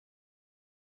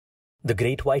The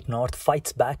Great White North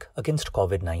fights back against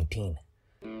COVID-19.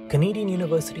 Canadian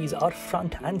universities are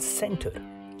front and center,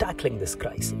 tackling this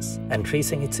crisis and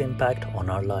tracing its impact on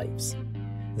our lives.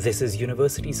 This is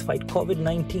Universities Fight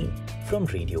COVID-19 from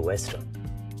Radio Western.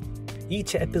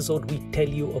 Each episode we tell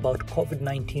you about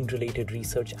COVID-19 related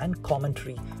research and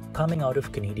commentary coming out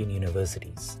of Canadian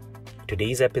universities.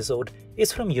 Today's episode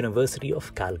is from University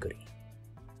of Calgary.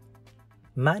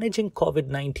 Managing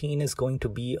COVID-19 is going to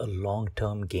be a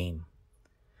long-term game.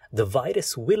 The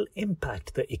virus will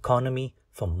impact the economy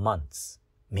for months,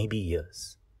 maybe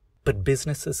years. But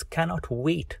businesses cannot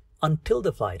wait until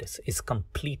the virus is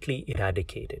completely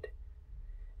eradicated.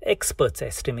 Experts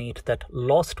estimate that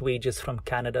lost wages from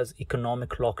Canada's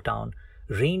economic lockdown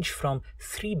range from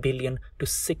 $3 billion to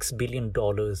 $6 billion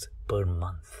per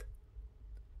month.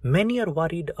 Many are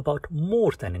worried about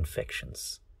more than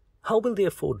infections. How will they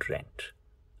afford rent?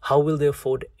 How will they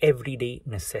afford everyday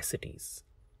necessities?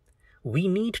 We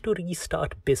need to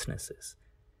restart businesses.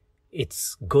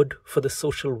 It's good for the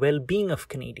social well-being of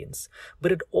Canadians,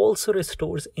 but it also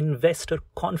restores investor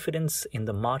confidence in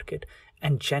the market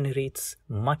and generates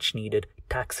much-needed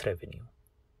tax revenue.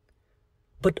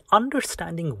 But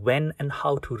understanding when and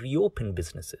how to reopen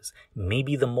businesses may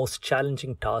be the most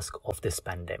challenging task of this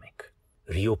pandemic.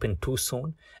 Reopen too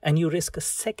soon, and you risk a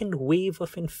second wave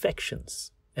of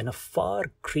infections and a far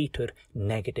greater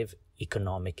negative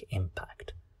economic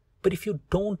impact. But if you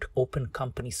don't open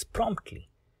companies promptly,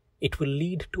 it will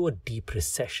lead to a deep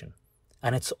recession,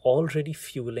 and it's already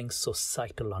fueling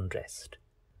societal unrest.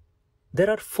 There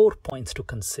are 4 points to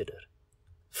consider.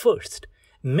 First,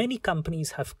 many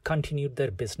companies have continued their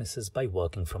businesses by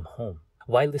working from home.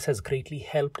 While this has greatly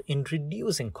helped in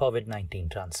reducing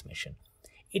COVID-19 transmission,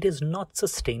 it is not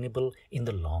sustainable in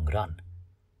the long run.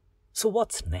 So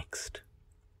what's next?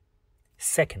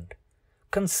 Second,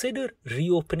 consider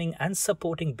reopening and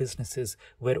supporting businesses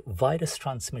where virus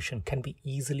transmission can be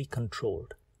easily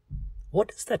controlled. What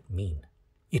does that mean?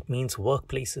 It means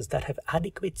workplaces that have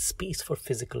adequate space for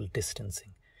physical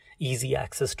distancing, easy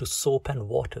access to soap and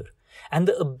water, and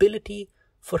the ability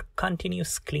for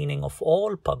continuous cleaning of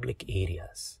all public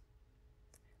areas.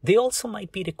 They also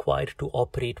might be required to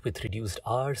operate with reduced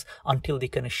hours until they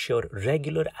can assure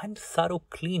regular and thorough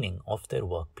cleaning of their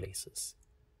workplaces.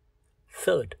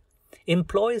 Third,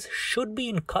 employees should be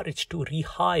encouraged to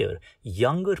rehire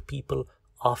younger people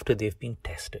after they've been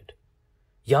tested.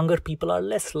 Younger people are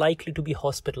less likely to be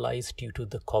hospitalized due to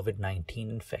the COVID-19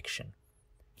 infection.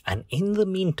 And in the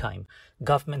meantime,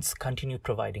 governments continue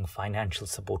providing financial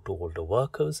support to older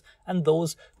workers and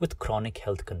those with chronic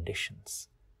health conditions.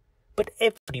 But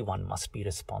everyone must be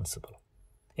responsible.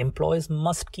 Employers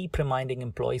must keep reminding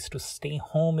employees to stay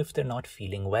home if they're not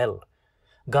feeling well.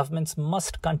 Governments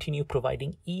must continue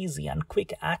providing easy and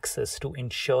quick access to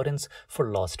insurance for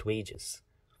lost wages.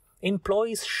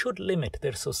 Employees should limit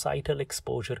their societal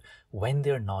exposure when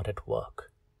they're not at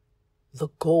work. The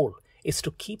goal is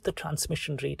to keep the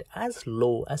transmission rate as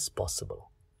low as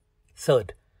possible.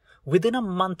 Third, within a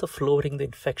month of lowering the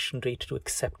infection rate to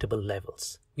acceptable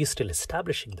levels, we're still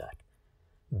establishing that,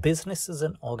 businesses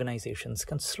and organizations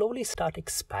can slowly start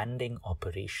expanding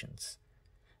operations.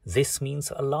 This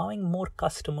means allowing more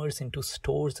customers into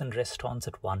stores and restaurants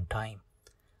at one time,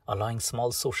 allowing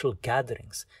small social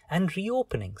gatherings, and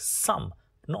reopening some,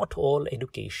 not all,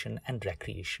 education and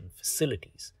recreation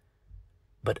facilities.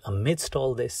 But amidst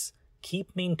all this,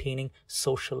 keep maintaining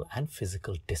social and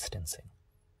physical distancing.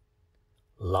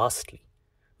 Lastly,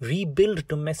 rebuild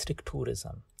domestic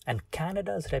tourism and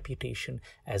Canada's reputation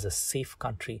as a safe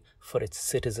country for its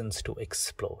citizens to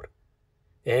explore.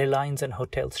 Airlines and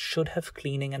hotels should have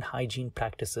cleaning and hygiene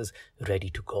practices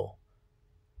ready to go.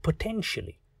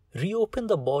 Potentially, reopen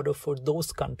the border for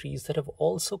those countries that have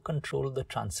also controlled the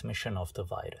transmission of the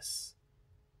virus.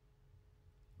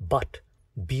 But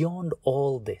beyond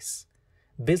all this,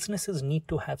 businesses need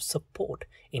to have support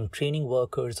in training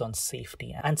workers on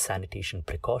safety and sanitation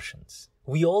precautions.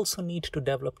 We also need to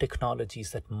develop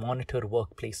technologies that monitor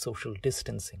workplace social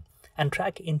distancing and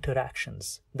track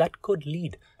interactions that could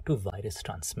lead to virus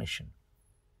transmission.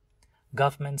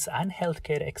 Governments and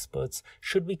healthcare experts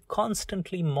should be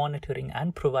constantly monitoring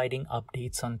and providing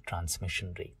updates on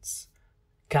transmission rates.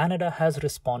 Canada has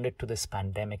responded to this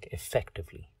pandemic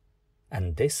effectively,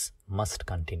 and this must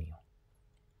continue.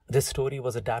 This story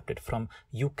was adapted from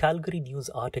Calgary News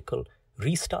article,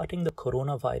 Restarting the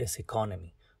Coronavirus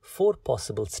Economy, 4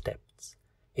 Possible Steps.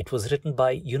 It was written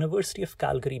by University of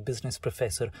Calgary business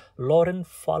professor Lauren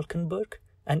Falkenberg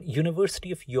and University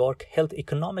of York health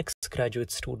economics graduate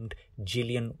student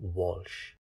Gillian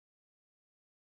Walsh.